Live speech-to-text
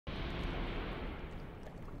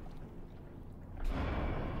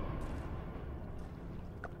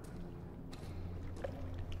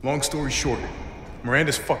Long story short,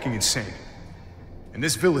 Miranda's fucking insane. And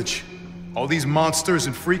this village, all these monsters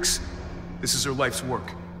and freaks, this is her life's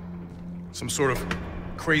work. Some sort of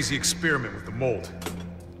crazy experiment with the mold.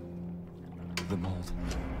 The mold.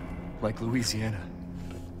 Like Louisiana.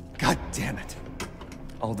 God damn it.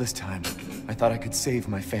 All this time, I thought I could save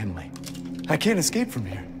my family. I can't escape from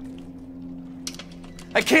here.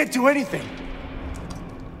 I can't do anything!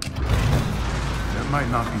 That might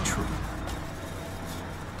not be true.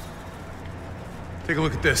 Take a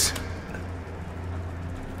look at this.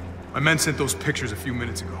 My men sent those pictures a few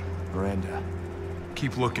minutes ago. Miranda.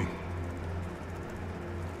 Keep looking.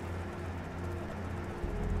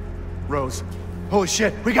 Rose. Holy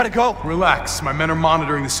shit, we gotta go! Relax, my men are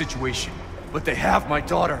monitoring the situation. But they have my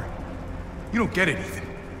daughter. You don't get it, Ethan.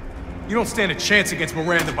 You don't stand a chance against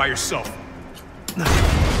Miranda by yourself.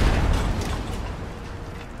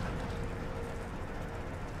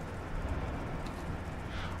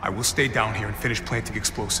 I will stay down here and finish planting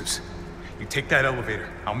explosives. You take that elevator,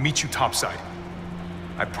 I'll meet you topside.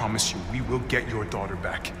 I promise you, we will get your daughter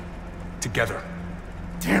back. Together.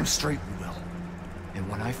 Damn straight we will. And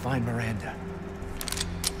when I find Miranda,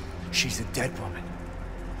 she's a dead woman.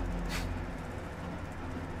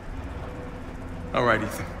 All right,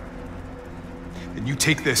 Ethan. Then you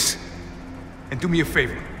take this, and do me a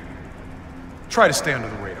favor. Try to stay under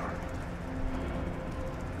the radar.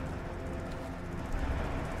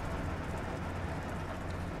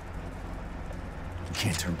 You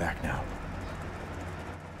can't turn back now.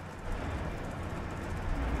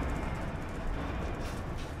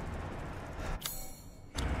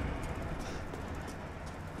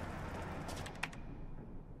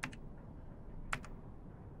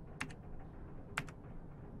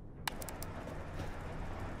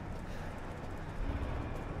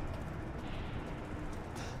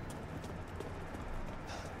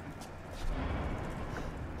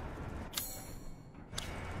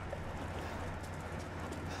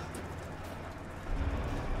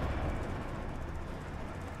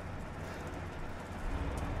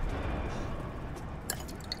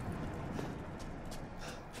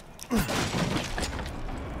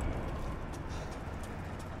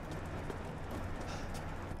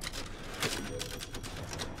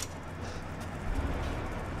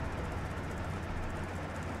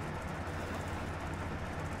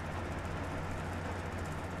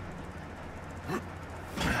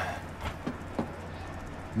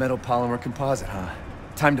 Metal polymer composite, huh?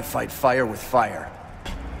 Time to fight fire with fire.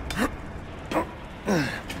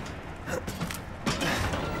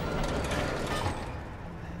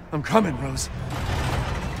 I'm coming, Rose.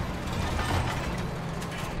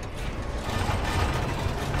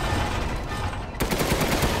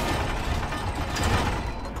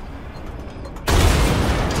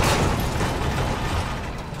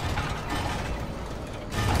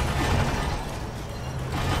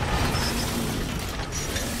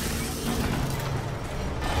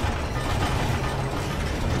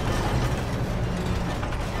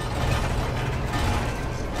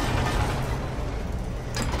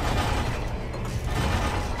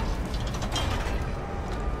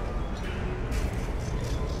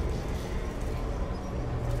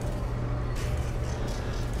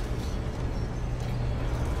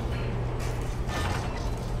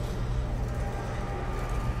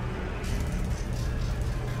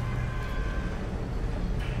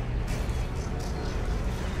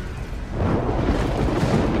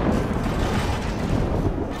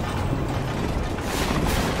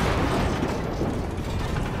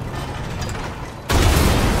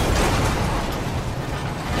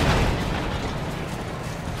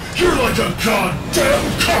 Like a goddamn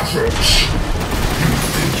cockroach! You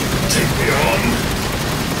think you can take me on?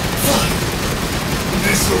 Fine.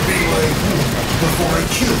 This will be my warm-up before I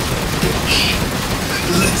kill the bitch.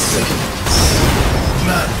 Let's settle this.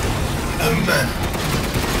 Man, a man.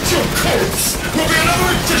 Your corpse will be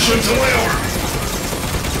another addition to my army!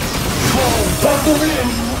 Call buckle in!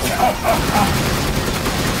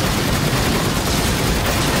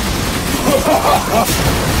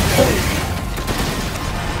 Hey!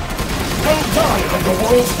 Don't die on the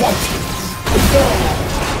world's watching! No!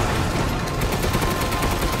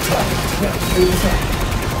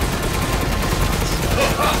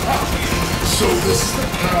 So this is the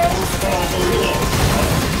power of father love, huh?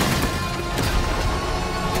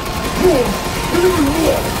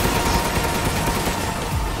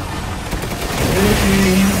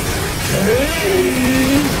 Hey!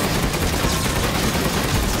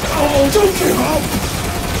 Oh, don't give up!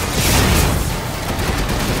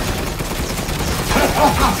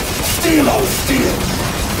 Steel-o, steel!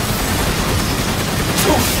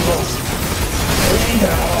 Too slow! Hey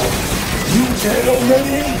now! You dead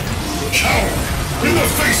already? Coward! In the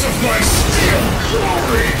face of my steel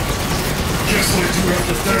glory! Guess I do have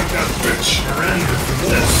to thank that bitch Miranda for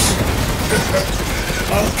this.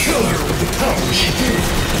 I'll kill her with the power she gave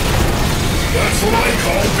me. That's what I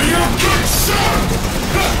call being a good son!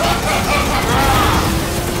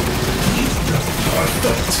 I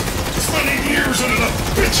felt spending years under the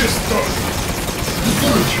bitch's thumb. The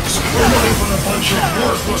villagers are nothing but a bunch of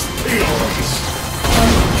worthless peons. I'm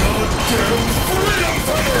a goddamn freedom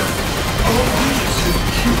fighter! I'll use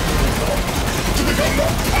him to become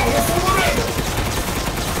more powerful than ever!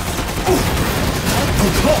 The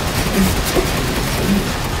clock is ticking.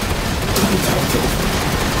 Contact over.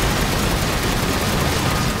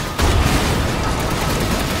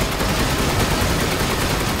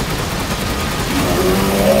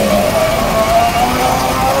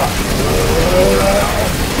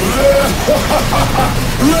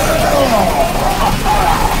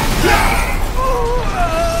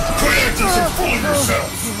 Quit acting so full of yourself!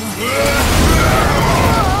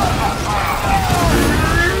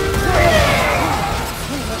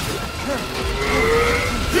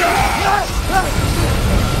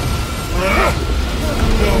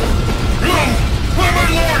 I'm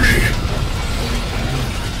an army!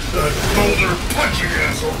 That boulder punching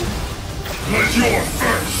asshole! But you're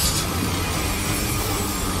first!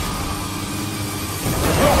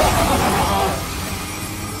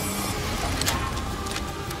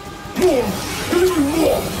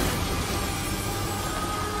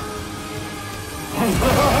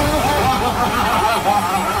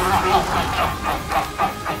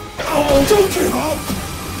 Oh, don't give up!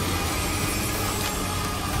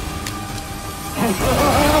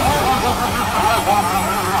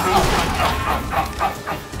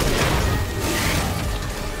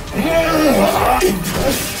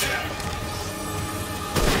 Impressed?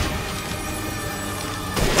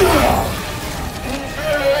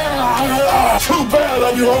 Too bad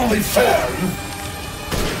I'm your only fan.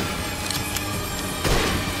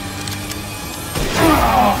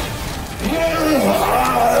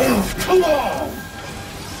 Come on!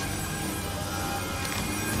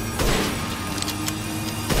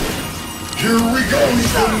 Here we go,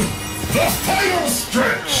 Ethan! The final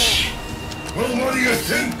stretch! Well, what do you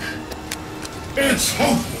think? It's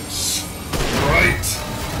hopeless, right?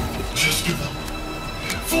 Just give up.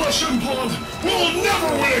 Flesh and blood will never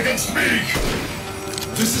win against me!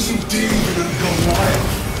 This isn't David and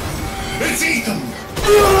Goliath. It's Ethan!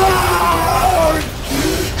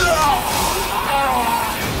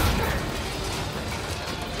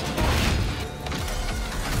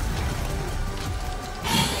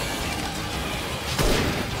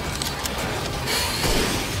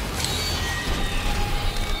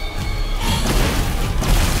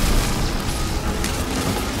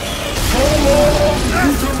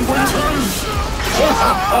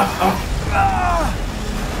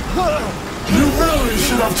 You really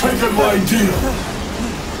should have taken my deal.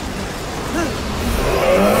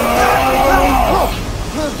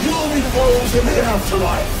 You'll be foes in the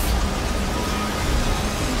afterlife.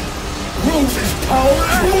 Rose's power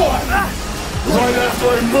is one. Right after I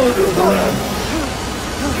murder Miranda.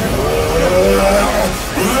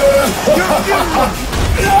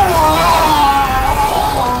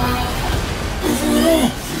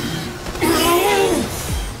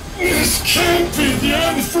 This can't be the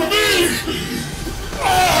end for me!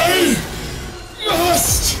 I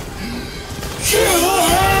must kill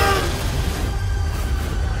her!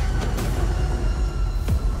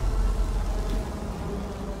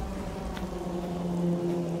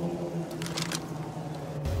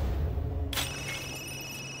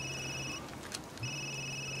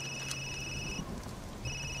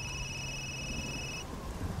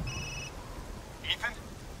 Ethan?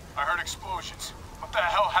 I heard explosions. What the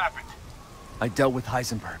hell happened? I dealt with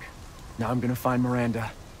Heisenberg. Now I'm gonna find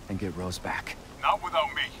Miranda and get Rose back. Not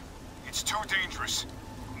without me. It's too dangerous.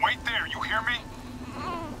 Wait there, you hear me?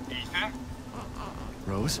 Ethan?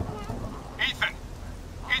 Rose? Ethan!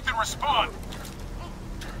 Ethan, respond!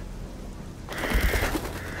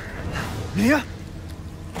 Mia?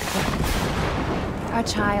 Our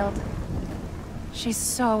child. She's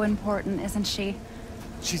so important, isn't she?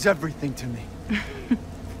 She's everything to me.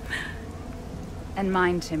 And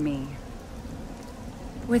mine to me.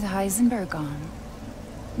 With Heisenberg gone,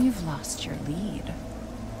 you've lost your lead.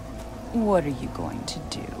 What are you going to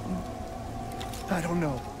do? I don't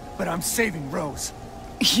know, but I'm saving Rose.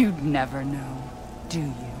 You'd never know, do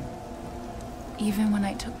you? Even when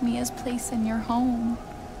I took Mia's place in your home.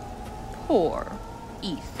 Poor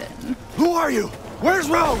Ethan. Who are you? Where's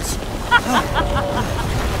Rose?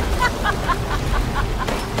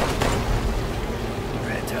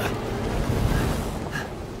 Miranda,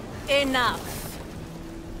 Enough.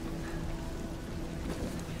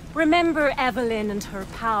 Remember Evelyn and her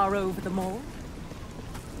power over the mole?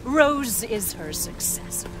 Rose is her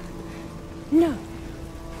successor. No.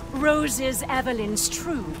 Rose is Evelyn's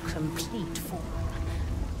true, complete form.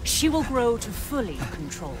 She will grow to fully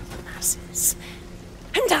control the masses.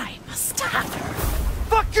 And I must have her.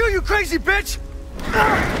 Fuck you, you crazy bitch!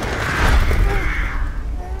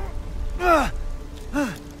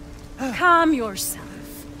 Calm yourself.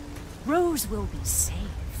 Rose will be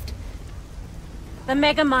saved. The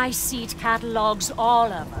Megamycete catalogs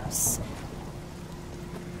all of us.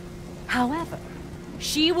 However,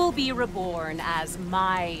 she will be reborn as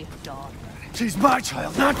my daughter. She's my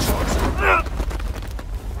child, not yours.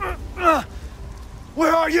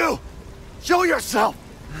 Where are you? Show yourself!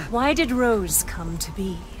 Why did Rose come to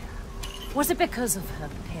be? Was it because of her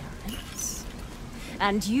parents?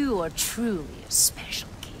 And you are truly a special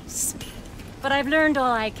case. But I've learned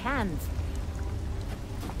all I can from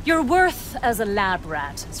you. Your worth as a lab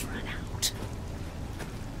rat has run out.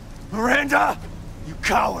 Miranda! You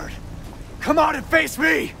coward! Come out and face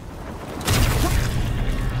me!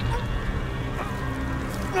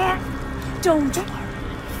 Don't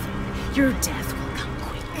worry. Your death will come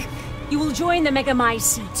quick. You will join the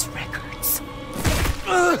Megamycete's records.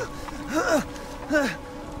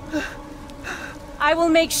 I will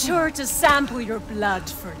make sure to sample your blood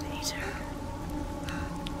for later.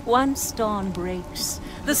 Once dawn breaks,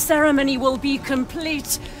 the ceremony will be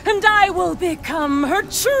complete, and I will become her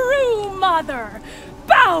true mother,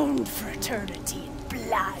 bound for eternity in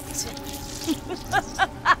blood.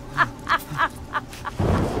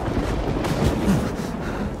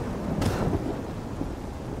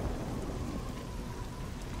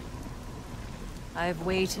 I've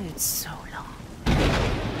waited so long.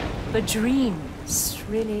 But dreams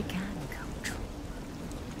really can come true.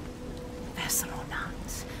 Vessel or not,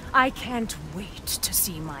 I can't wait to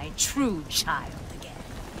see my true child again.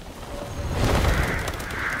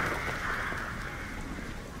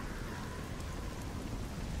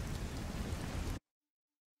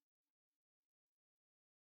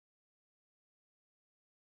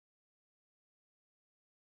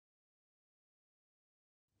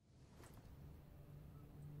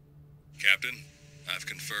 Captain, I've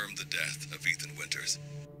confirmed the death of Ethan Winters.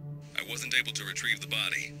 I wasn't able to retrieve the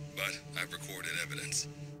body, but I've recorded evidence.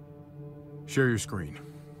 Share your screen,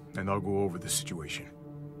 and I'll go over the situation.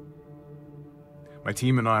 My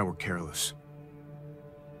team and I were careless.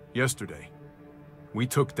 Yesterday, we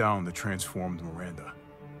took down the transformed Miranda,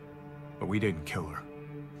 but we didn't kill her.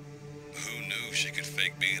 Who knew she could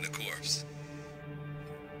fake being a corpse?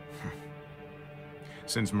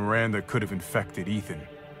 Since Miranda could have infected Ethan,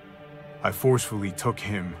 I forcefully took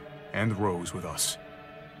him and Rose with us.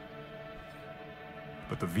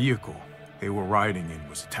 But the vehicle they were riding in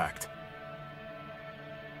was attacked.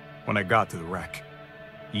 When I got to the wreck,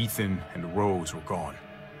 Ethan and Rose were gone.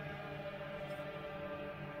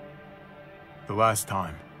 The last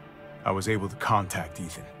time I was able to contact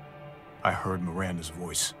Ethan, I heard Miranda's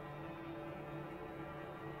voice.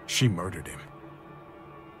 She murdered him,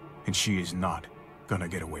 and she is not gonna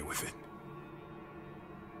get away with it.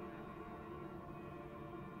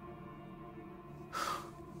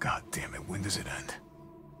 God damn it, when does it end?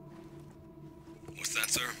 What's that,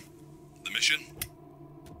 sir? The mission?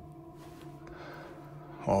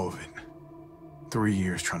 All of it. 3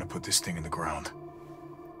 years trying to put this thing in the ground.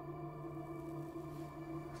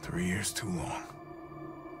 3 years too long.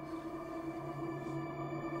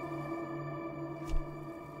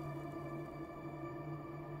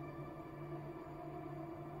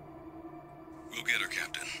 We'll get her,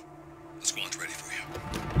 Captain. The squad's ready for you.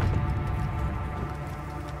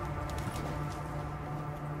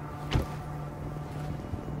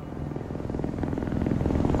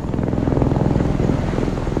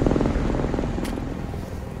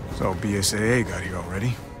 So BSAA got here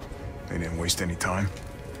already? They didn't waste any time?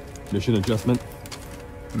 Mission adjustment?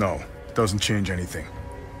 No, doesn't change anything.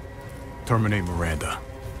 Terminate Miranda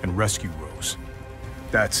and rescue Rose.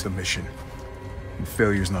 That's the mission. And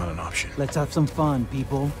failure's not an option. Let's have some fun,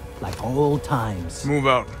 people. Like old times. Move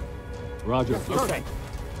out. Roger. Okay.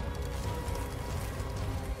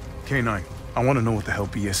 K9, I want to know what the hell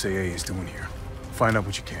BSAA is doing here. Find out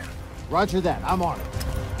what you can. Roger that. I'm on it.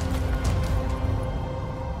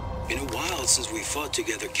 Been a while since we fought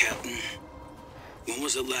together, Captain. When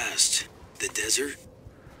was it last? The desert?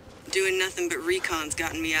 Doing nothing but recon's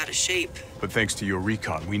gotten me out of shape. But thanks to your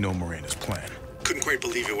recon, we know Miranda's plan. Couldn't quite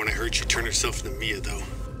believe it when I heard she turned herself into Mia, though.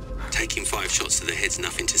 Taking 5 shots to the head's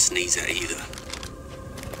nothing to sneeze at either.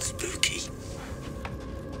 Spooky.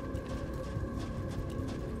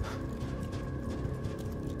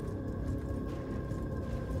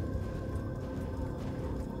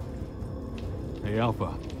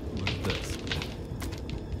 Alpha, look at this.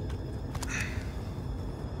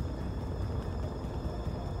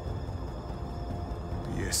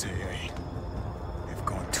 The SAA. They've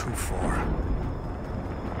gone too far.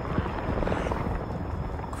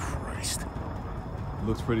 Christ.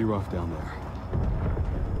 Looks pretty rough down there.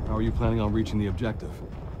 How are you planning on reaching the objective?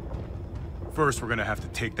 First, we're gonna have to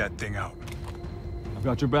take that thing out. I've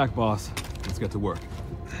got your back, boss. Let's get to work.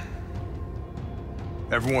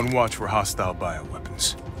 Everyone watch for hostile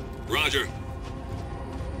bioweapons. Roger.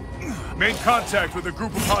 Made contact with a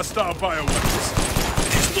group of hostile bioweapons.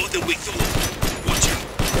 There's more than we thought. Watch out.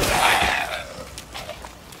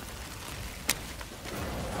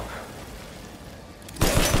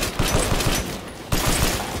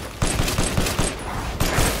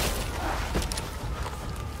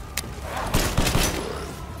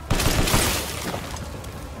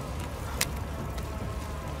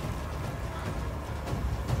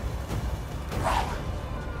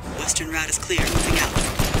 Western route is clear. Moving out.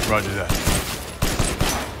 Roger that.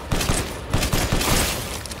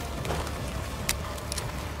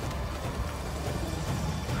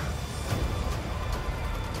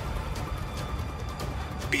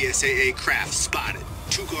 BSAA craft spotted.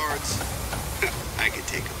 2 guards. I can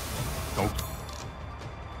take them. Don't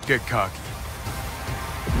get cocky.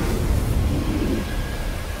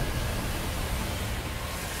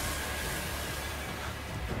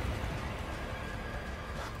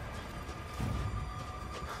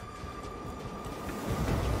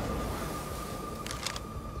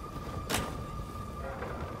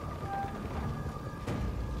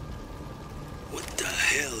 What the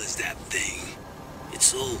hell is that thing?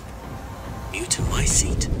 It's all new to my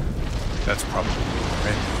seat. That's probably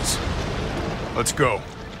where Ren is. Let's go.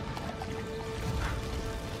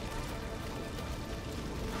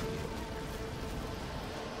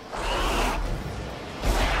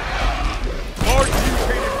 Large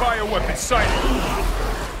mutated bioweapon sighted.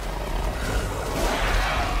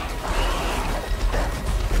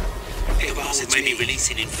 Hey, boss, it might be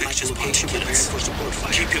releasing infectious particulates.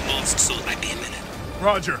 Keep your masks on. Might be a minute.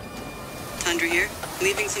 Roger. Tundra here.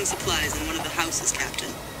 Leaving some supplies in one of the houses, Captain.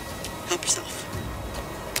 Help yourself.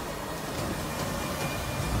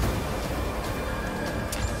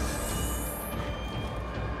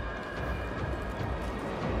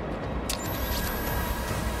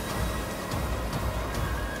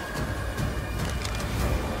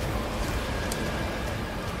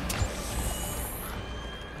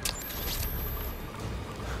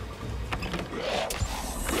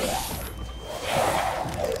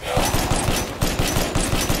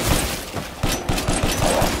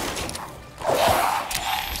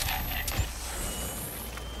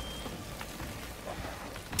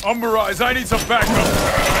 Umberise, I need some backup.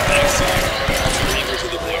 Surrender to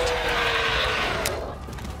the port.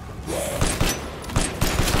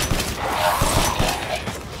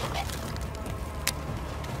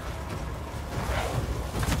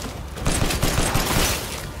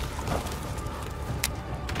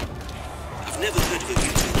 I've never heard of a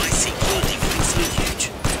view to my seat building being so huge.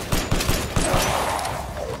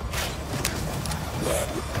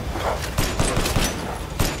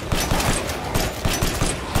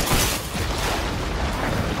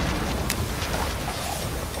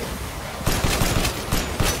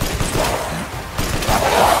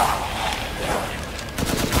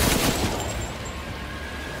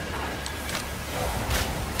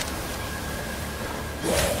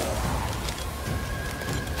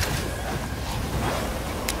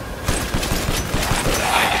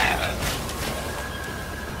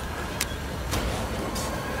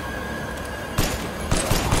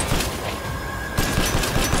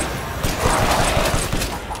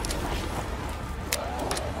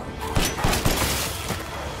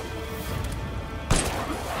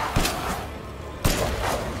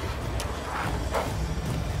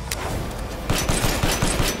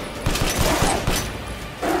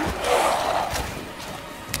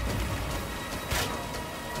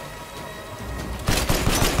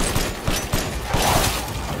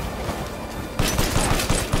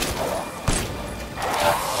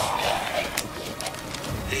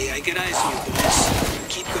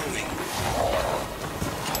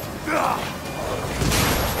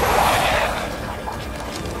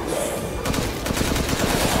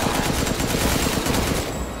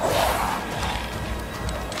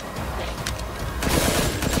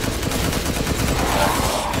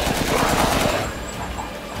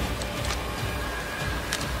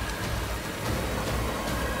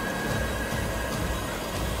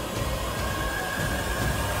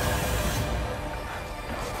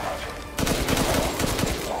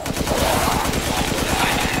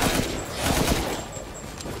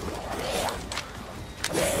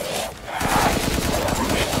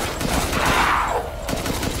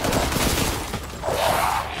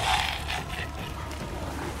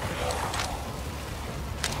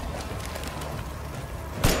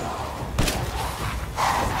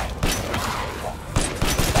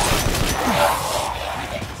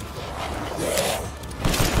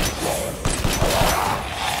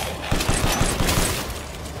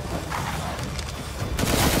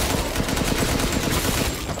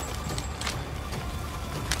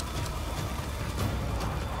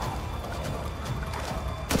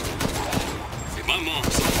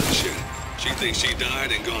 think she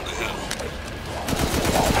died and gone to hell.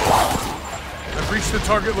 I've reached the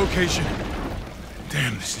target location.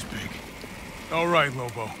 Damn, this is big. All right,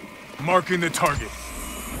 Lobo. Marking the target.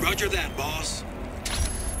 Roger that, boss.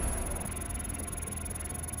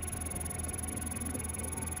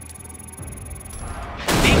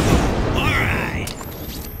 Bingo! All right!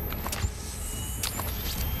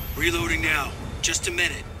 Reloading now. Just a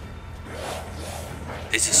minute.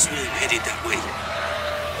 There's a swarm headed that way.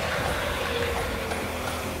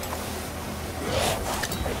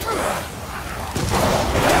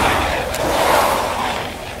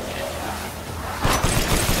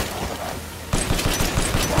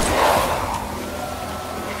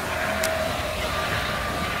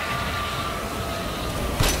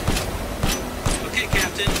 Okay,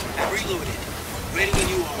 Captain. I'm reloaded. Ready when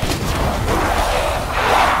you are.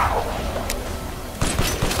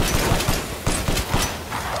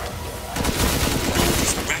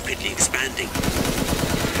 Expanding.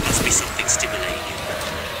 There must be something stimulating it.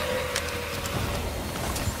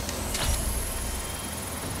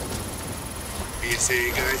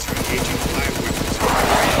 BSA guys are engaging live weapons.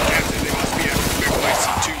 Captain, they must be after McMice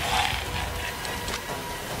too.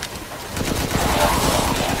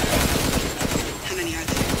 How many are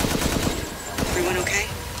there? Everyone okay?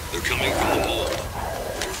 They're coming from the mold.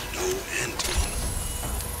 There's no end to them.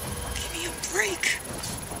 Give me a break.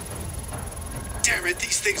 Damn it,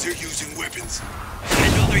 these things are using weapons. I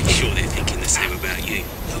know they're sure they're thinking the same about you.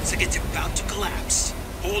 Looks like it's about to collapse.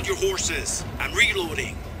 Hold your horses. I'm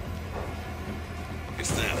reloading.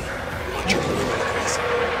 It's them. Launch your weapons.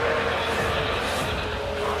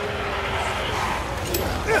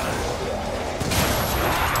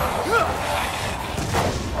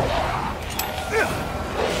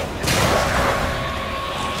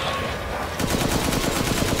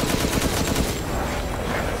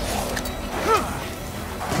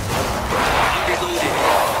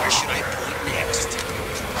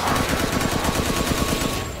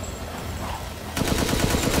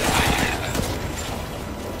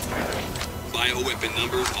 Bioweapon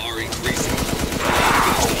numbers are increasing.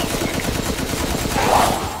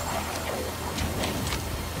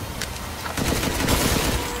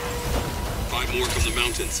 Five more from the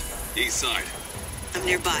mountains. East side. I'm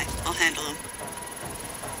nearby. I'll handle them.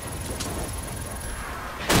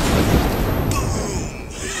 Boom!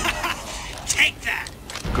 Take that!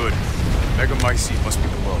 Good. Megamycete must be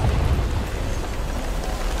below.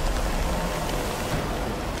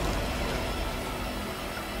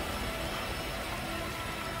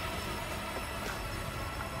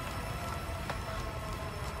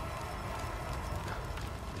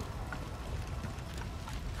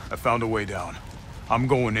 I found a way down. I'm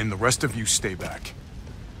going in, the rest of you stay back.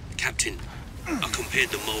 Captain, I compared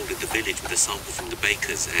the mold at the village with a sample from the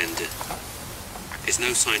bakers, and there's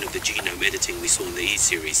no sign of the genome editing we saw in the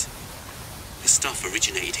E-series. The stuff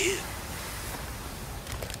originated here.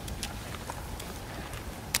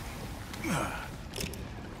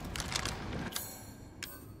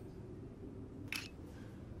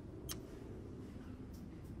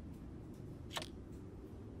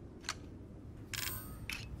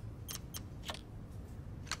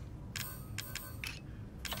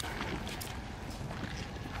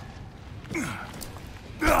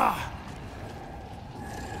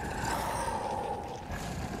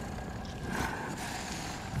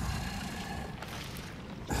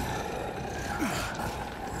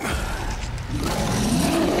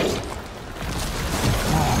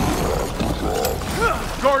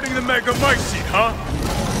 Guarding the Megamycete, huh?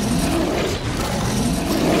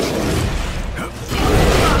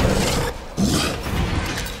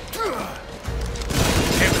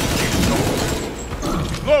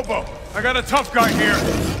 Lobo, I got a tough guy here.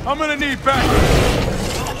 I'm gonna need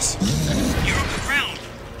backup. Boss, you're on the ground.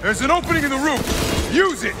 There's an opening in the roof.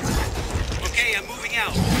 Use it. Okay, I'm moving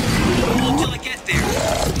out. Hold until I get there.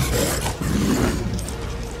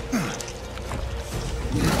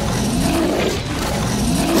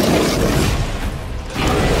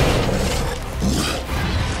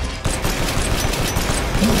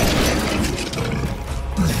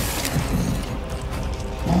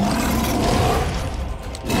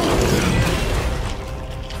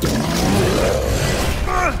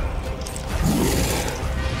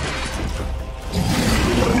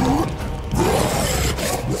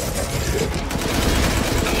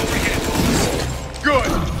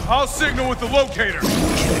 I'll signal with the locator. Give a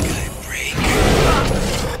guy a break.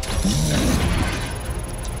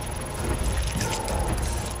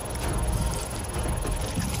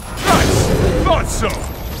 Nice! Thought so!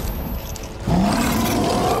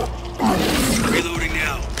 Reloading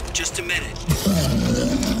now. Just a minute.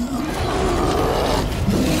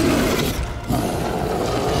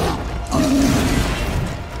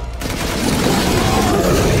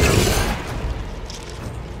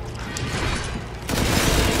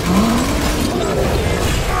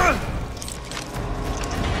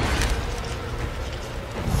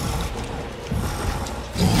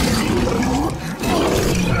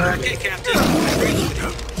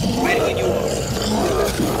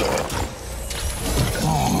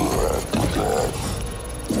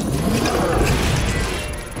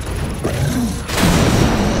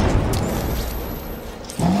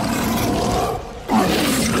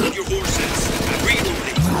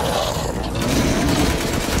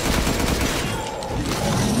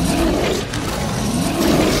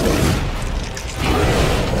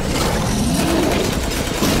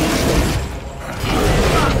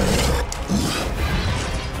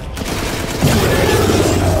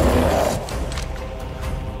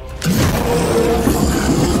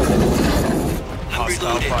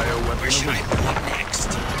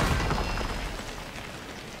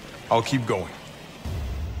 I'll keep going.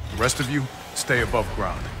 The rest of you, stay above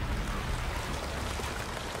ground.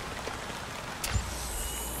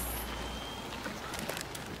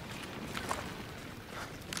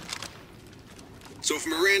 So if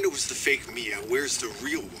Miranda was the fake Mia, where's the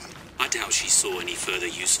real one? I doubt she saw any further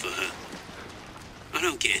use for her. I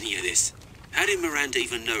don't get any of this. How did Miranda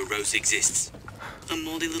even know Rose exists? A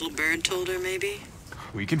moldy little bird told her, maybe?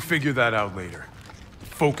 We can figure that out later.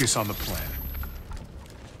 Focus on the plan.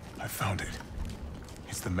 I found it.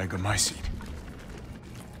 It's the megamycete.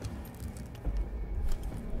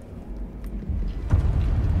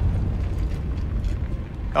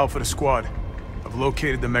 Alpha to squad. I've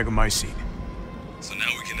located the megamycete. So now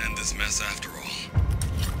we can end this mess after all.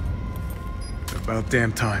 About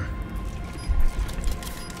damn time.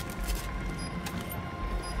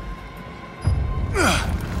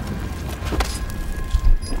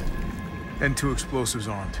 And 2 explosives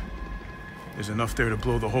armed. There's enough there to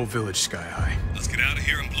blow the whole village sky high. Let's get out of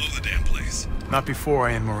here and blow the damn place. Not before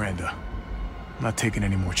I end Miranda. I'm not taking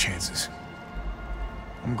any more chances.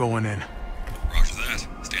 I'm going in. Roger that.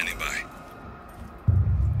 Standing by.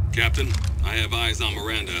 Captain, I have eyes on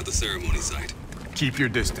Miranda at the ceremony site. Keep your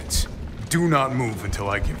distance. Do not move until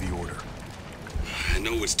I give the order. I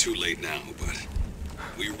know it's too late now, but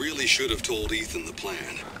we really should have told Ethan the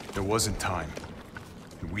plan. There wasn't time.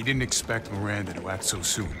 And we didn't expect Miranda to act so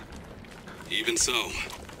soon. Even so,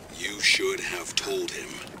 you should have told him.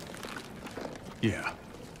 Yeah.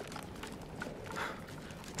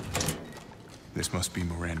 This must be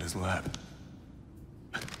Miranda's lab.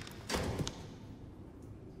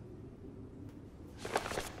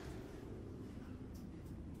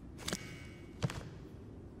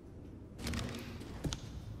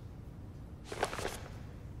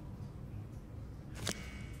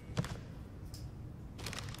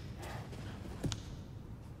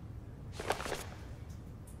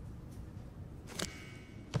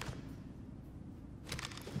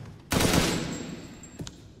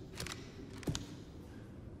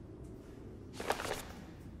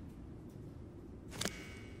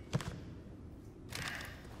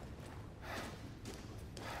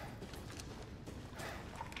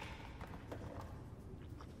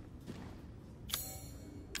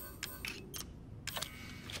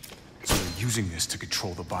 Using this to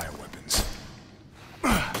control the bioweapons.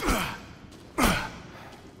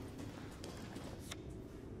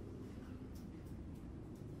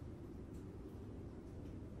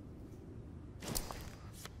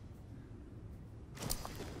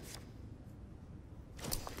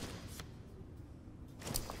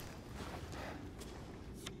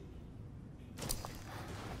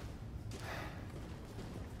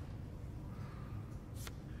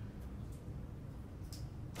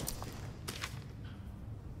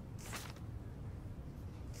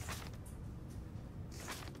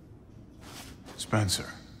 Spencer.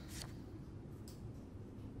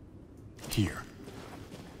 Here.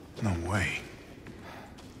 No way.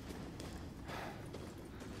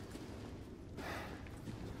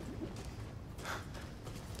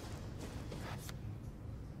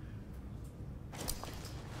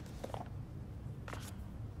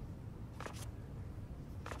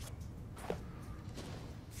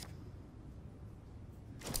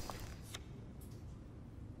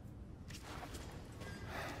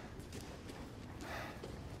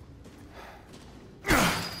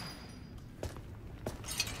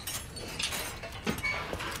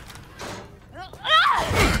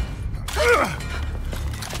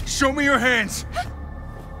 Show me your hands!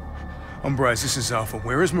 Umbrise, this is Alpha.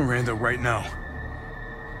 Where is Miranda right now?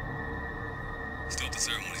 Still at the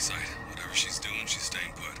ceremony site. Whatever she's doing, she's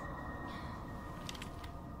staying put.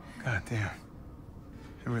 God damn.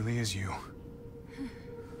 It really is you.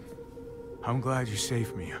 I'm glad you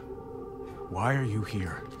saved me. Why are you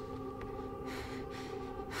here?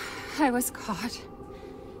 I was caught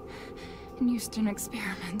in Houston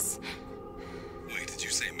experiments. Wait, did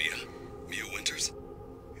you say Mia? Mia Winters?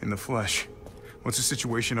 In the flesh. What's the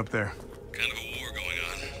situation up there? Kind of a war going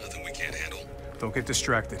on. Nothing we can't handle. Don't get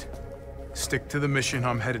distracted. Stick to the mission.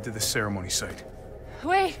 I'm headed to the ceremony site.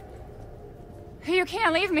 Wait! You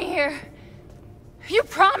can't leave me here. You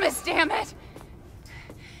promised, damn it!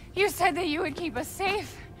 You said that you would keep us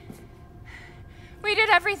safe. We did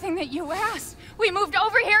everything that you asked. We moved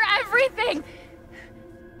over here, everything!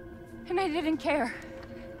 And I didn't care.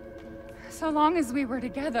 So long as we were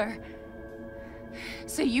together.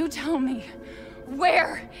 So you tell me,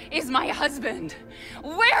 where is my husband?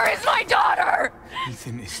 Where is my daughter?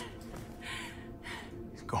 Ethan is...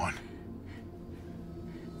 he's gone.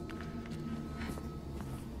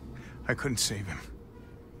 I couldn't save him.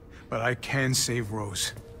 But I can save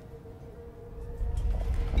Rose.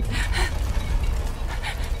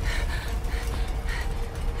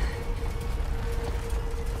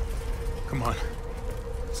 Come on.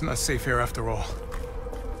 It's not safe here after all.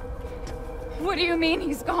 What do you mean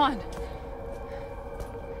he's gone?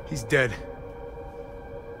 He's dead.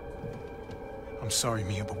 I'm sorry,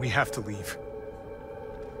 Mia, but we have to leave.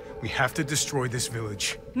 We have to destroy this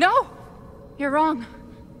village. No! You're wrong.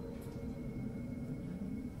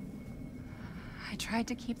 I tried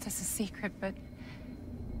to keep this a secret, but...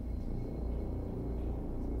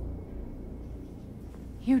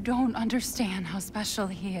 you don't understand how special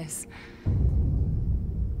he is.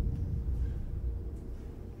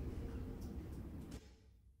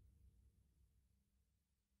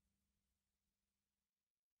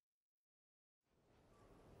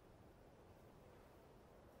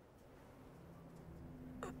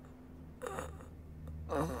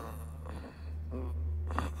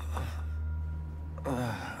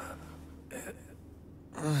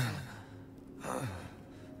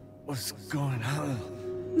 What's going on?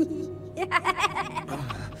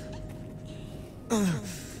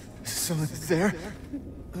 Someone there?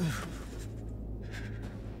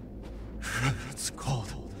 It's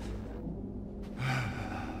cold.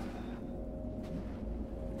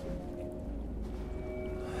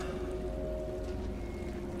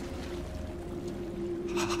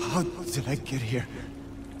 How did I get here?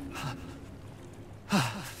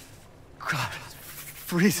 God, it's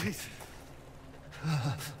freezing.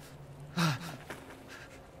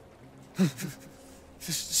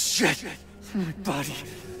 This shit in my body.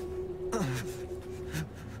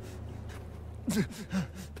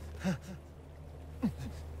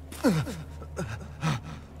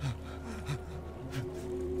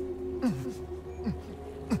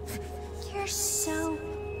 You're so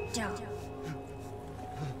dumb.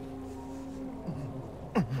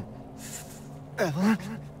 Evelyn?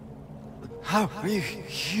 How are you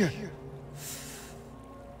here?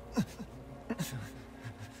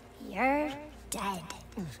 You're dead.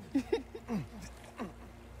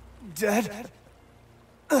 Dead?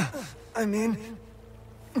 I mean,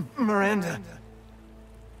 Miranda.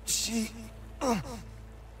 She...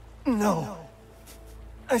 No.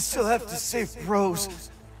 I still have to save Rose.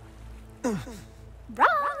 Wrong!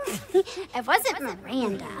 It wasn't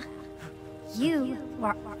Miranda. You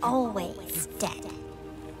were always dead.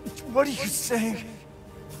 What are you saying?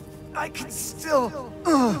 I can still...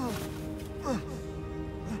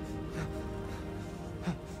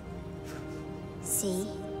 See?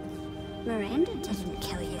 Miranda didn't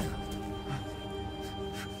kill you.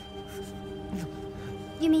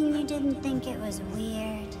 You mean you didn't think it was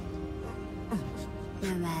weird?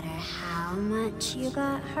 No matter how much you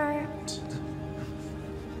got hurt?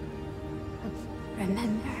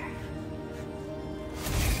 Remember.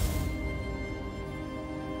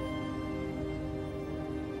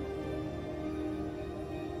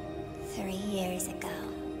 Three years ago,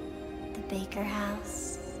 the Baker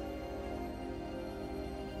house.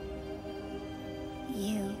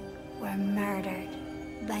 You were murdered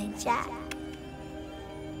by Jack.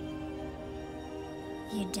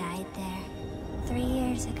 You died there 3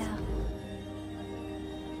 years ago.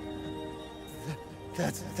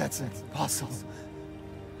 That's impossible.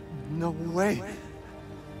 No way.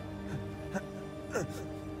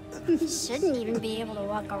 You shouldn't even be able to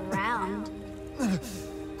walk around.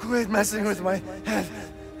 Quit messing with my head.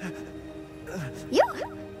 You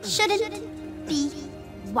shouldn't be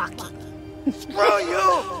walking. Screw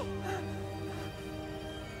you!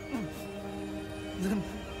 Then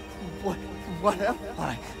what am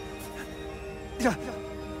I?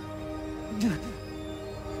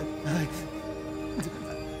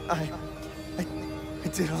 I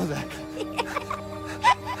did all that.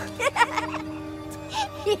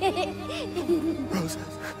 Rose.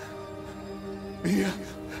 Mia.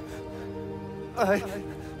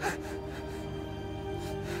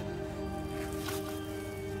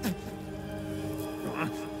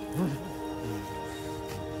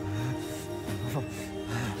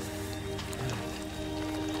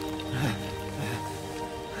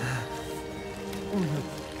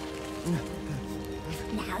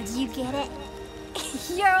 Now do you get it?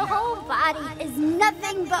 Your whole body is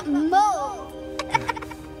nothing but mold.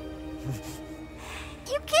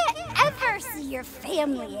 You can't ever see your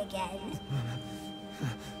family again.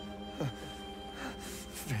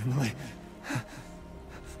 Family.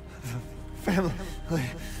 Family.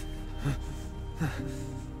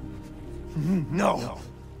 No.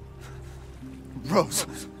 Rose.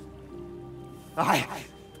 I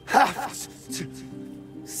have to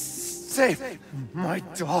save my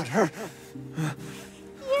daughter.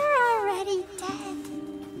 You're already dead.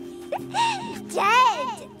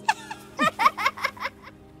 Dead!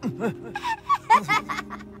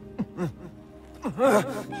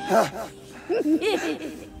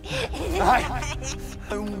 I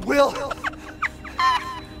will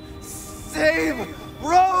save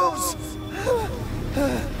Rose!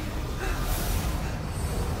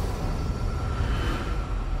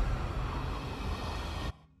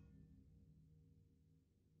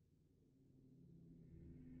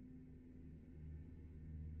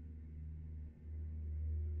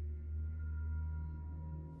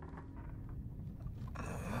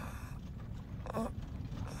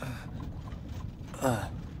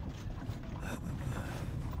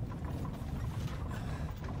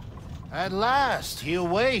 At last, he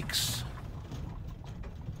awakes.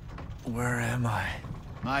 Where am I?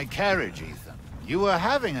 My carriage, Ethan. You were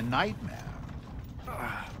having a nightmare.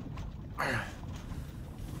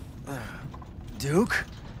 Duke?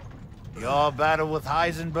 Your battle with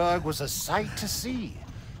Heisenberg was a sight to see.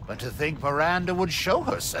 But to think Miranda would show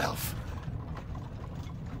herself.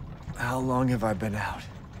 How long have I been out?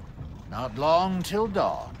 Not long till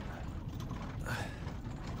dawn.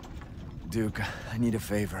 Duke, I need a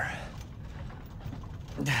favor.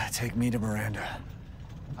 Take me to Miranda.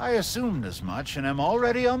 I assumed as much and am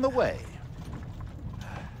already on the way.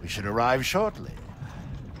 We should arrive shortly.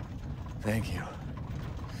 Thank you.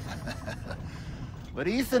 But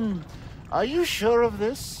Ethan, are you sure of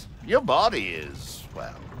this? Your body is,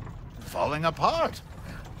 well, falling apart.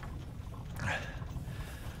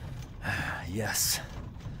 Yes.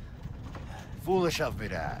 Foolish of me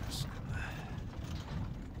to ask.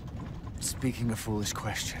 Speaking of foolish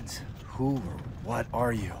questions, who or what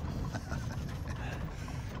are you?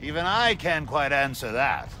 Even I can't quite answer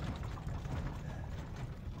that.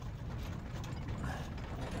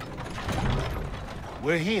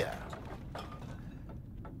 We're here.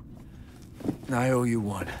 I owe you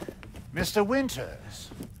one. Mr. Winters,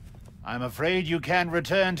 I'm afraid you can't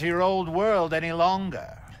return to your old world any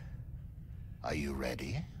longer. Are you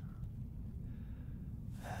ready?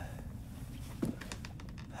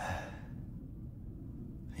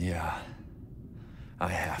 Yeah, I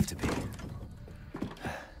have to be.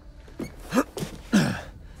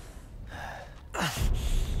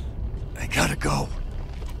 I gotta go.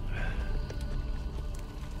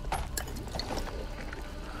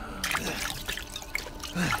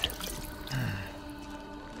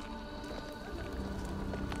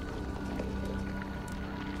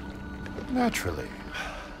 Naturally.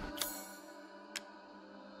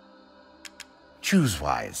 Choose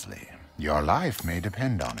wisely. Your life may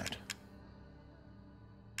depend on it.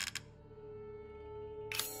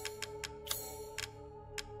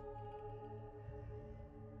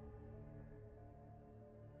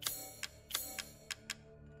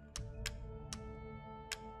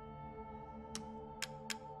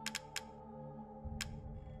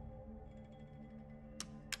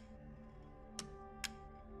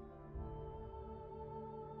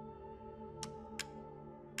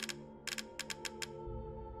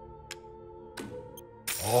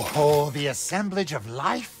 Oh, the assemblage of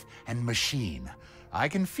life and machine. I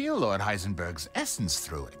can feel Lord Heisenberg's essence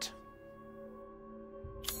through it.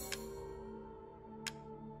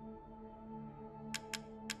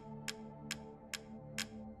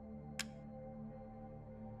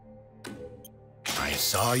 I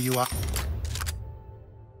saw you up.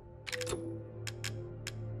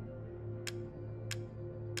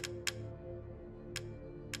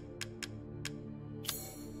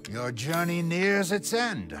 Your journey nears its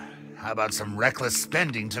end. How about some reckless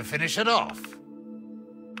spending to finish it off?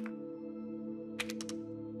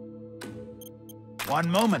 One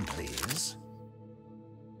moment, please.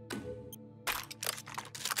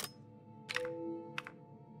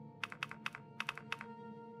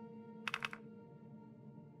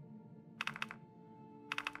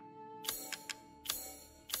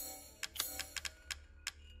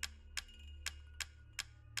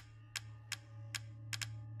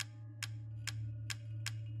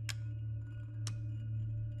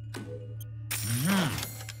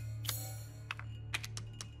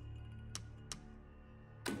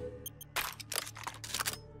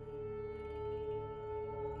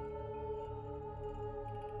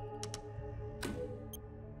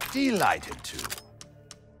 Delighted to.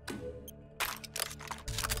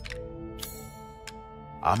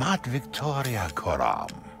 Amat Victoria Coram.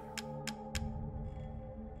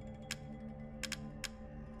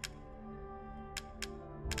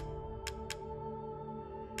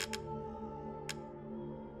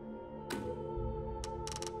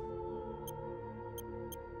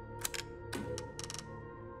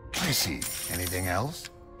 I see. Anything else?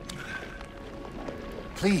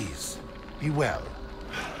 Please, be well.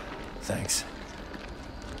 Thanks.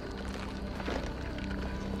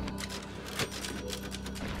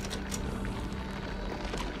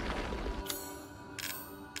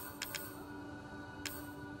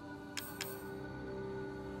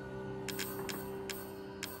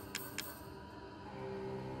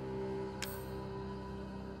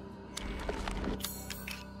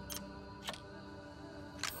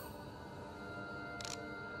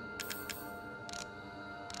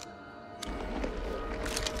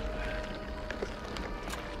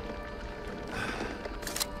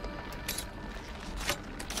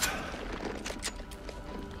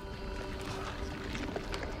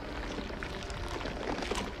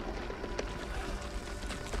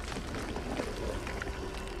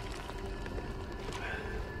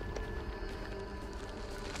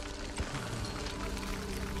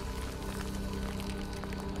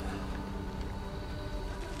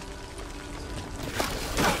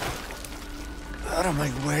 Out of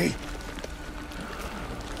my way.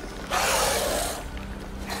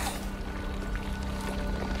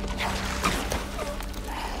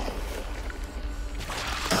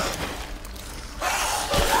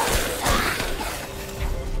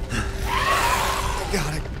 I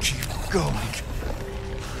gotta keep going.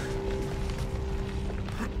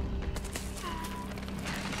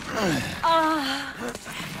 Ah,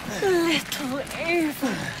 little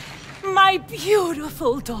Ava, my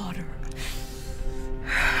beautiful daughter.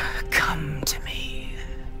 Come to me.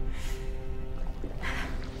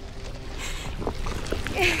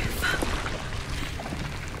 Ava,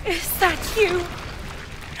 is that you?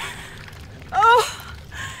 Oh,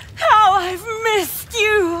 how I've missed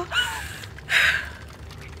you.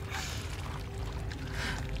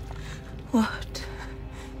 What?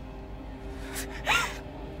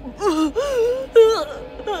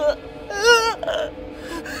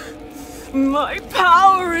 My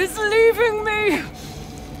power is leaving me!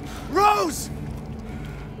 Rose!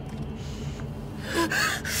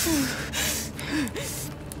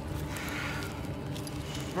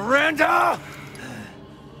 Miranda!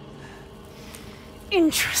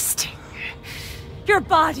 Interesting. Your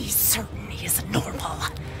body certainly is normal.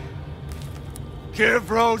 Give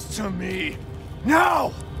Rose to me!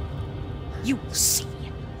 Now! You will see.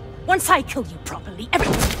 Once I kill you properly,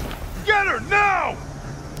 everything... Get her now!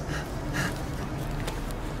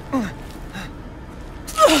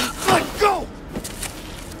 Let go!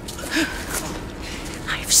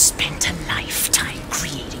 I've spent a lifetime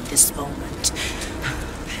creating this moment.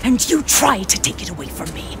 And you try to take it away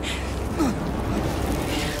from me.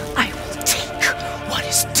 I will take what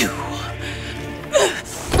is due.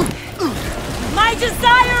 My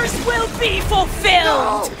desires will be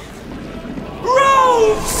fulfilled! No.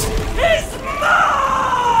 Rose is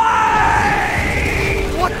mine!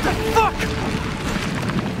 What the fuck?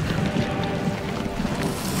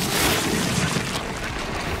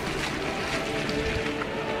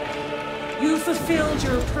 You fulfilled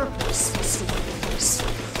your purpose, Mr. Williams.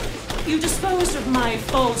 You disposed of my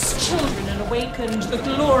false children and awakened the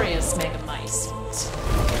glorious Megamycete.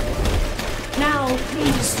 Now,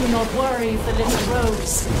 please do not worry for little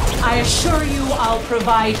Rose. I assure you I'll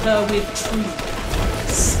provide her with true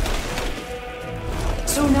happiness.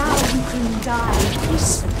 So now you can die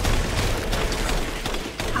peacefully.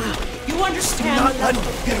 You understand? Not letting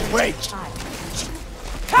them get away!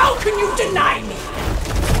 How can you deny me?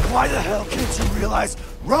 Why the hell can't you realize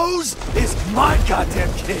Rose is my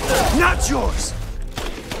goddamn kid, not yours?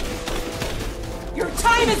 Your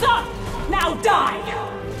time is up! Now die!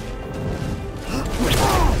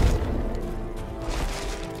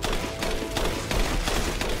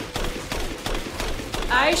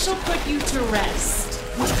 I shall put you to rest.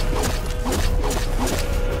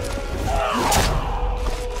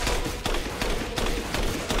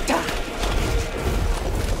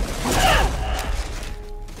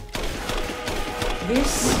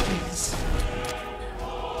 This is...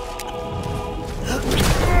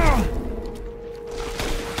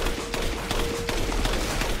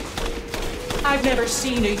 I've never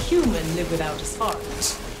seen a human live without his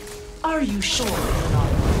heart. Are you sure you're not?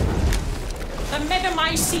 The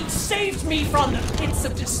Megamycete saved me from the pits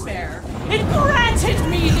of despair. It granted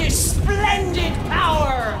me this splendid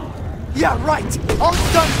power! Yeah, right! All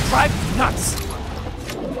it's done is drive me nuts!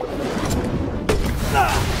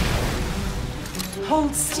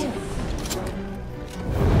 Hold still.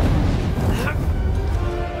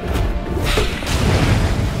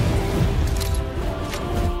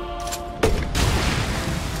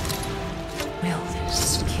 Will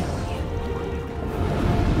this kill you?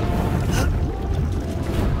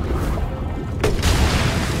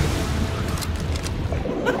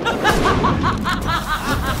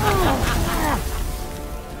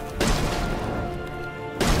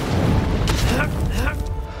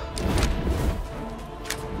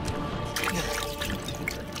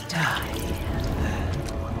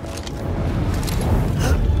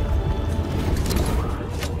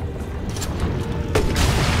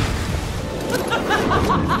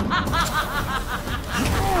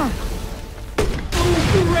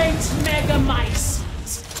 Great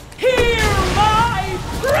Megamycete, hear my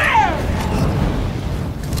prayer!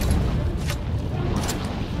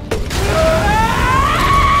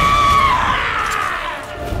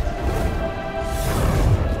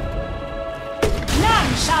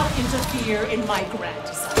 None shall interfere in my grand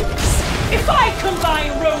designs. If I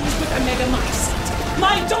combine Rose with a Megamycete,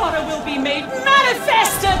 my daughter will be made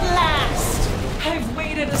manifest at last! I've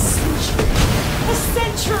waited a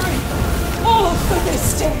century, all for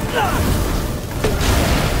this day.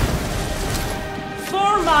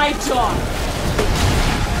 For my daughter.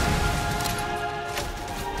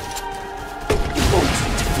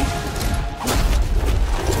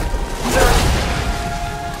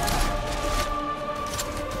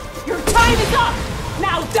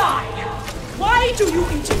 Why do you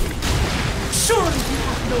intervene? Surely you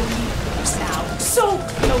have no need for us now. So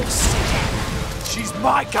close to death. She's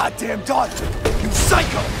my goddamn daughter, you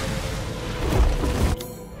psycho!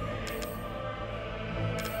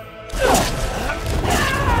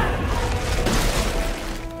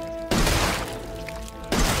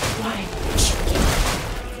 Why would you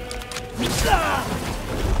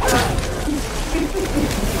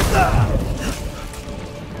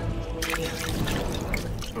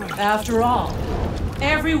After all,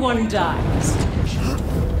 everyone dies.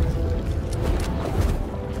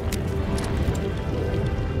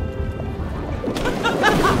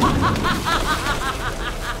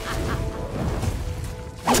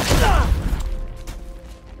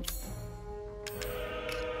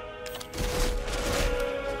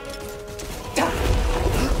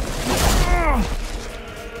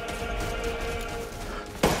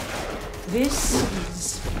 This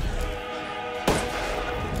is...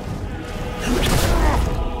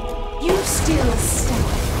 You still stand.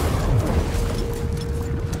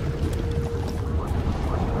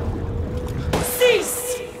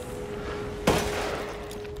 Cease!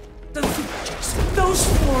 The villagers, those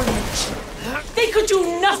foreigners, they could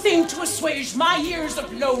do nothing to assuage my years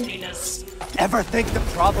of loneliness. Ever think the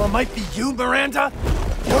problem might be you, Miranda?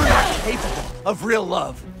 You're not capable of real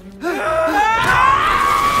love.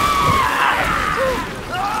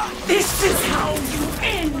 This is how you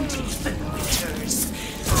end, Ethan Winters.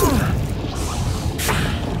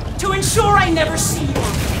 To ensure I never see your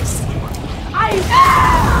face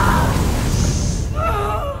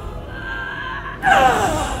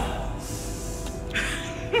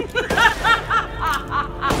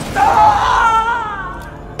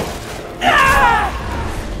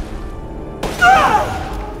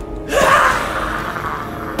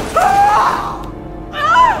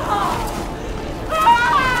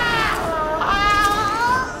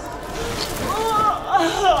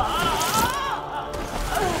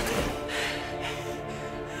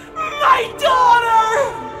my daughter!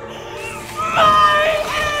 My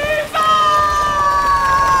Eva!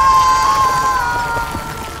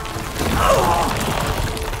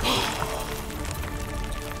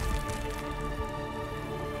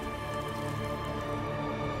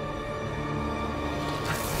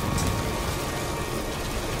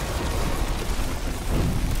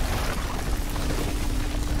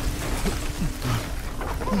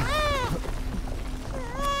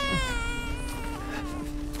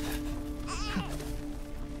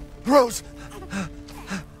 Rose!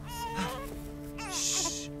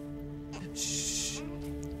 Shh. Shh.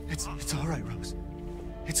 It's all right, Rose.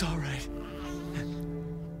 It's all right.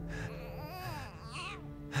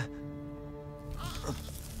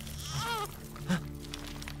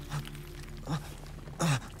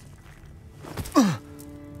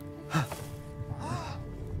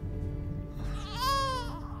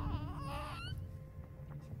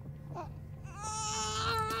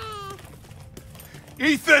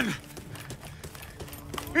 Ethan!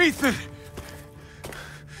 Ethan!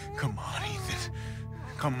 Come on, Ethan.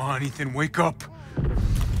 Come on, Ethan, wake up. Oh,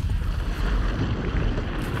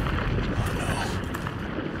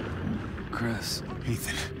 no. Chris.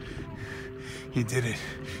 Ethan. You did it.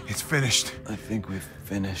 It's finished. I think we've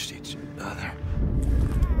finished each other.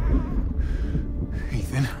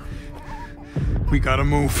 Ethan. We gotta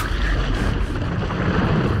move.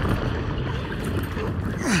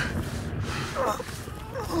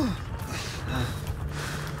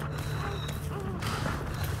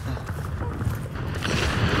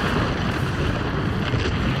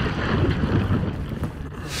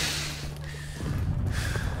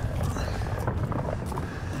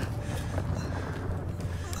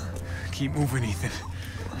 Keep moving, Ethan.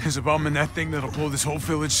 There's a bomb in that thing that'll blow this whole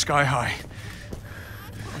village sky high.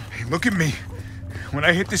 Hey, look at me. When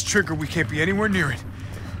I hit this trigger, we can't be anywhere near it.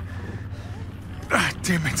 Ah,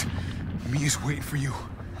 damn it. Mia's waiting for you.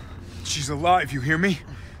 She's alive, you hear me?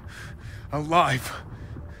 Alive.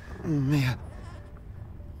 Mia.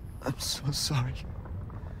 I'm so sorry.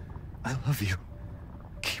 I love you.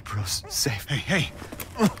 Keep Rose safe. Hey, hey.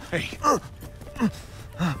 Hey.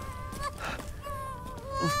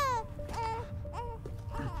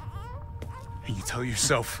 Hey, you tell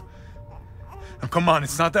yourself. Now come on,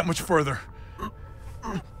 it's not that much further.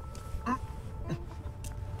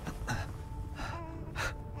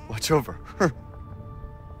 Watch over her.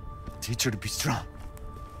 Teach her to be strong.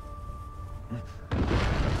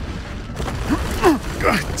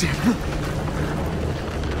 God damn it.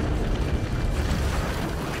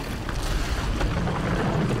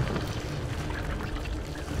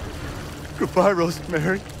 Goodbye,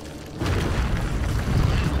 Rosemary.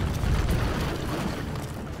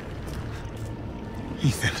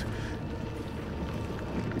 Ethan.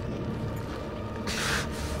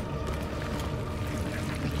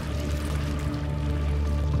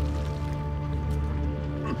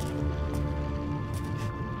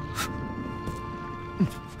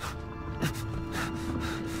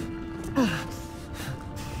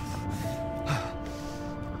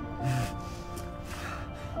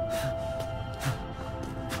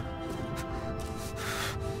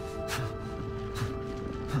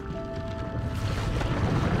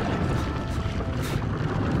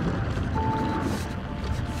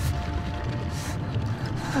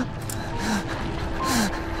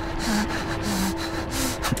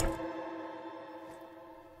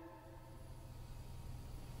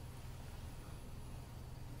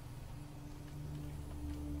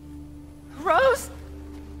 Rose?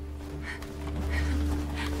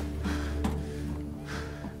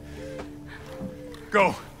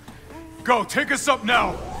 Go. Go, take us up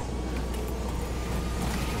now!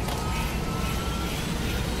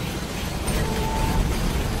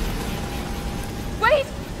 Wait!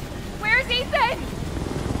 Where's Ethan?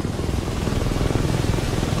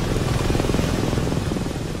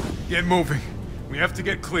 Get moving. We have to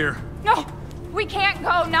get clear. No! We can't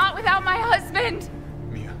go, not without my husband!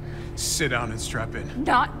 Mia, sit down and strap in.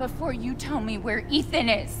 Not before you tell me where Ethan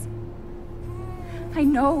is. I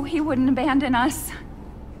know he wouldn't abandon us.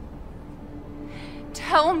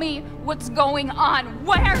 Tell me what's going on.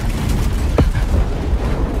 Where?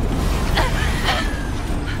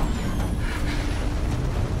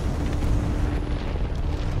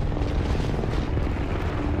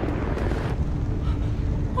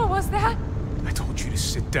 What was that? I told you to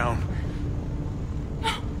sit down.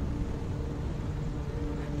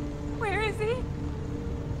 Where is he?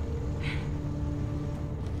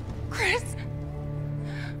 Chris?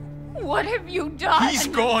 What have you done? He's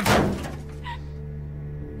gone!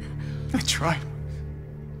 I tried.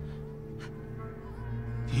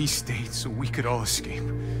 He stayed so we could all escape.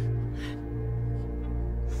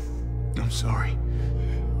 I'm sorry.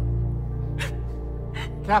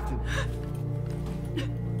 Captain,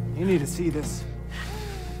 you need to see this.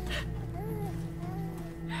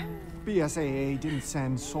 BSAA didn't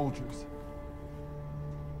send soldiers.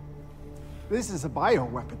 This is a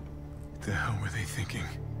bioweapon. What the hell were they thinking?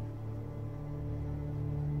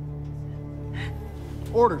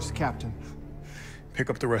 Orders, Captain. Pick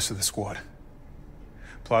up the rest of the squad.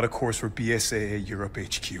 Plot a course for BSAA Europe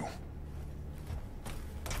HQ.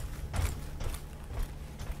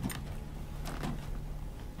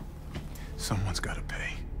 Someone's gotta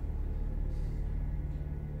pay.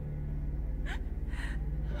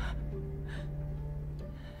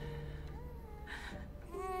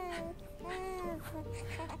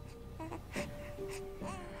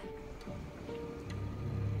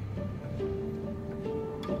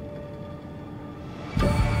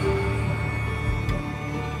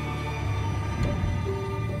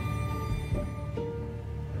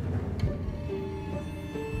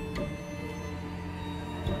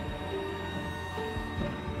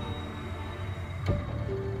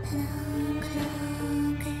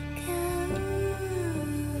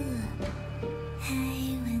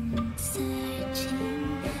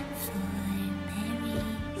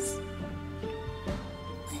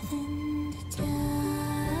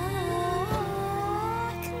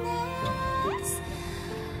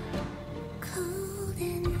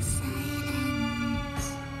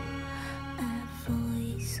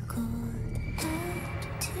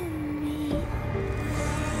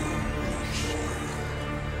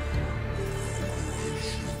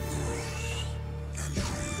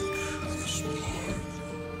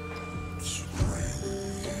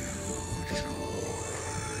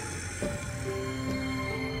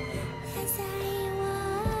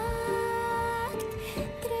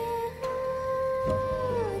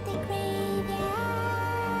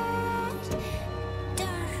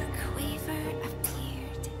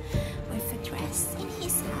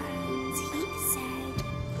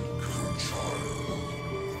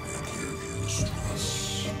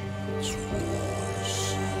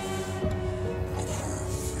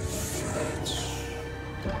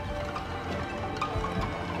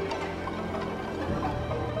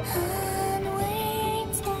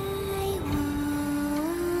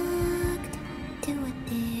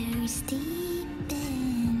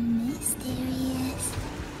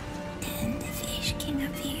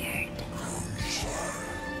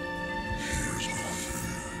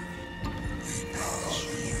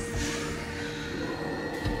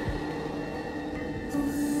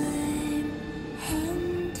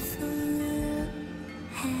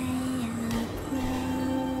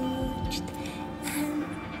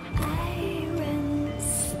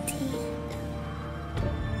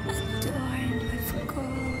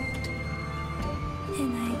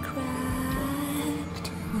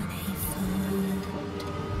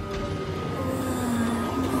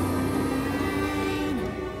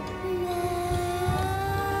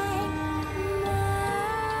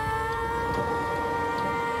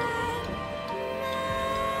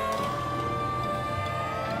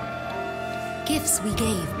 gifts we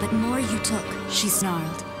gave, but more you took, she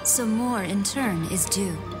snarled. So more, in turn, is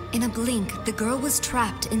due. In a blink, the girl was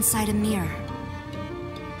trapped inside a mirror.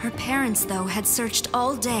 Her parents, though, had searched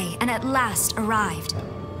all day and at last arrived.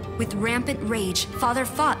 With rampant rage, Father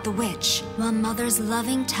fought the witch, while Mother's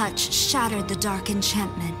loving touch shattered the dark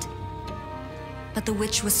enchantment. But the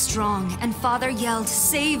witch was strong, and Father yelled,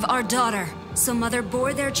 "Save our daughter!" So Mother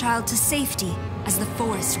bore their child to safety as the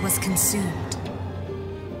forest was consumed.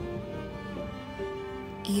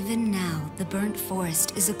 Even now, the burnt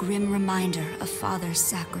forest is a grim reminder of Father's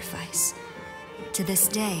sacrifice. To this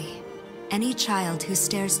day, any child who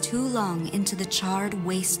stares too long into the charred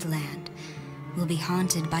wasteland will be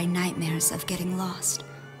haunted by nightmares of getting lost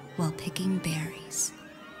while picking berries.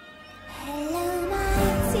 Hello,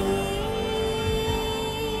 my tears.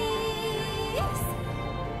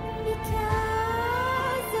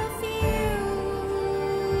 Because of you,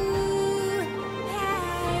 I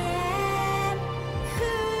am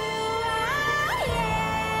who I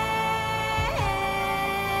am.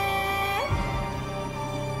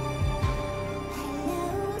 Hello,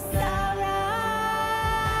 sorrow.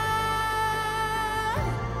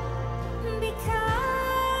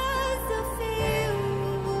 Because of you,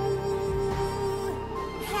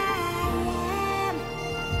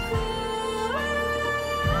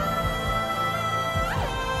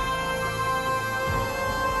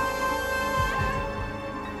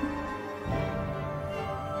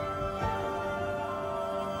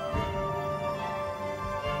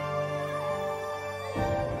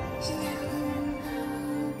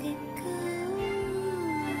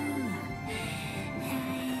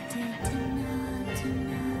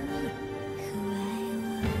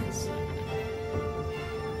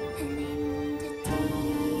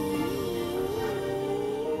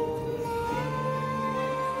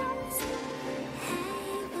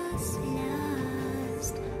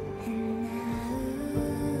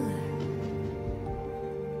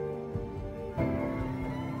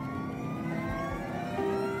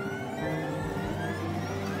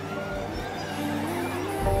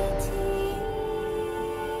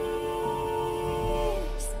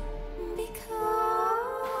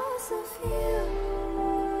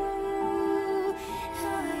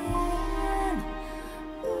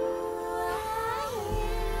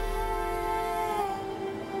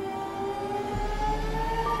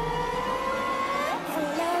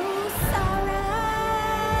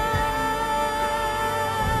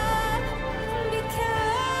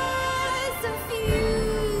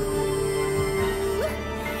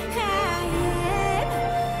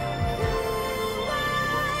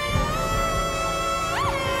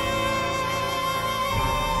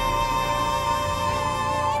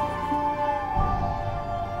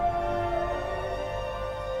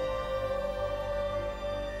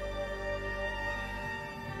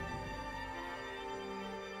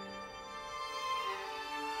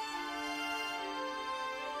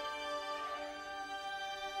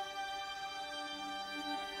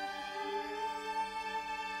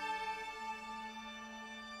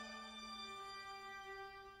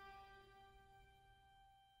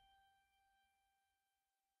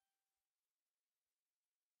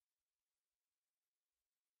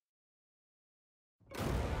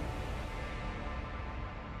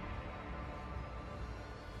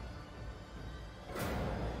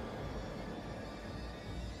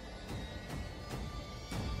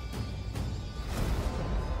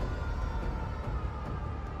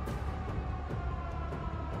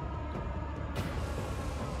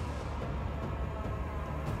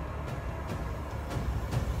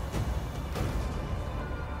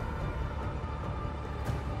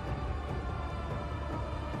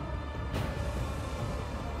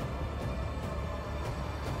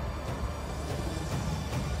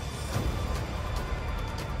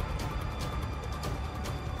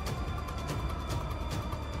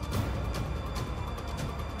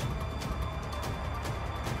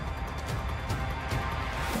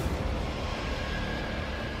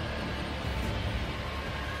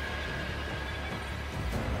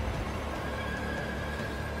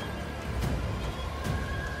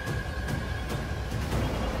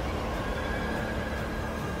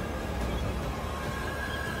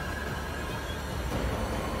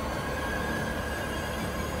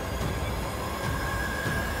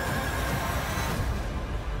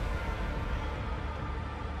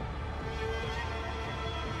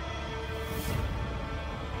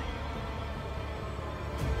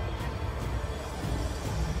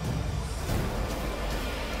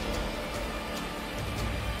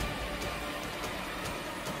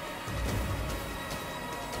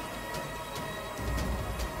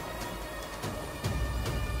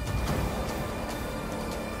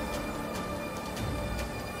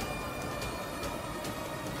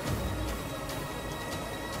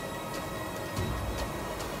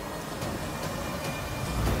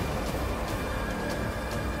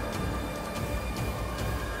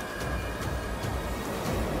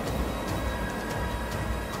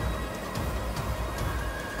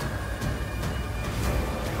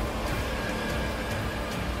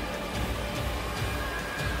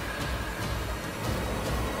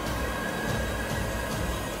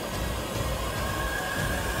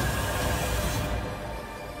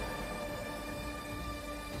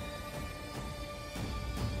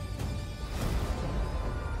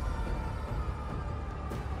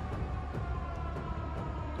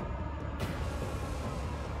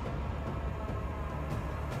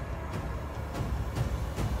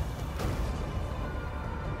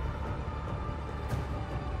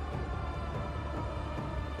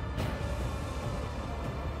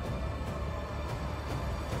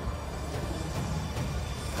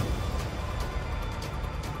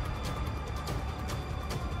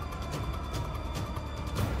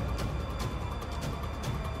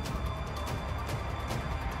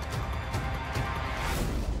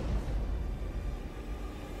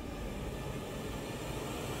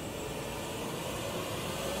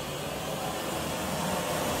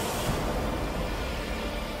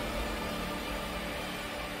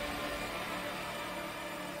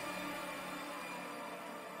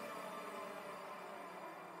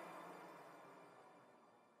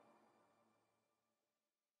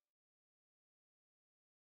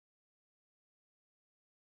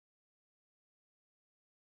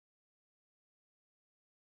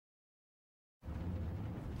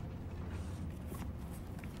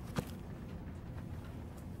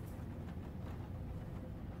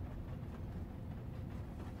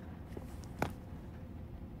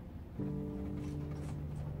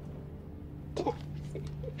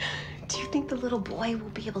 Do you think the little boy will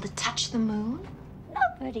be able to touch the moon?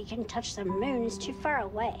 Nobody can touch the moon. It's too far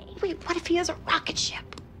away. Wait, what if he has a rocket ship?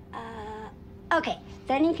 Okay,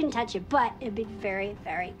 then you can touch it, but it'd be very,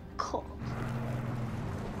 very cold.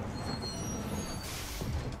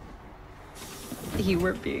 You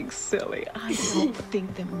were being silly. I don't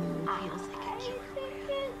think the moon feels like a I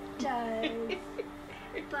think it does.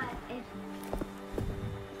 But if...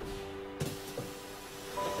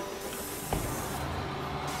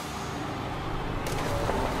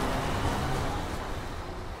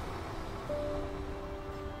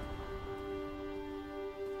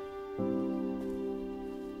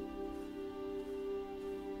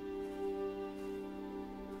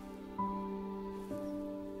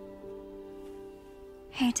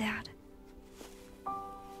 Hey, Dad.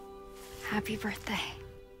 Happy birthday.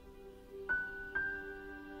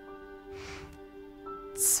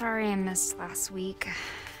 Sorry I missed last week.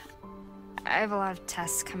 I have a lot of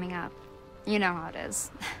tests coming up. You know how it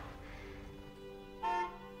is.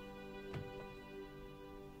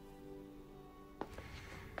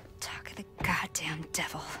 Talk of the goddamn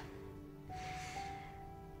devil.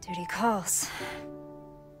 Duty calls.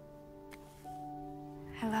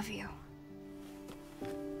 I love you.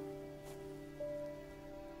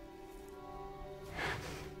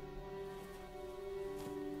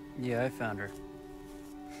 Yeah, I found her.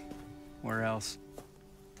 Where else?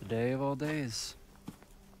 Today of all days.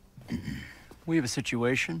 We have a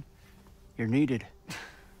situation. You're needed,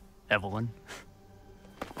 Evelyn.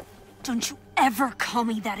 Don't you ever call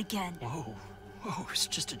me that again. Whoa, it's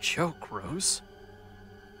just a joke, Rose.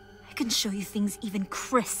 I can show you things even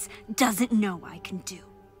Chris doesn't know I can do.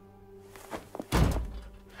 We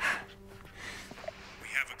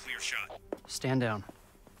have a clear shot. Stand down.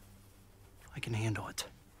 I can handle it.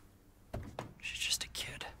 She's just a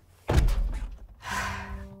kid.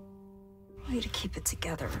 Way to keep it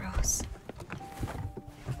together, Rose.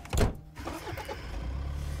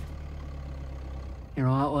 You're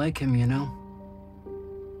a lot like him, you know?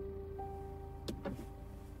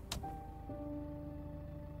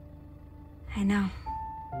 I know.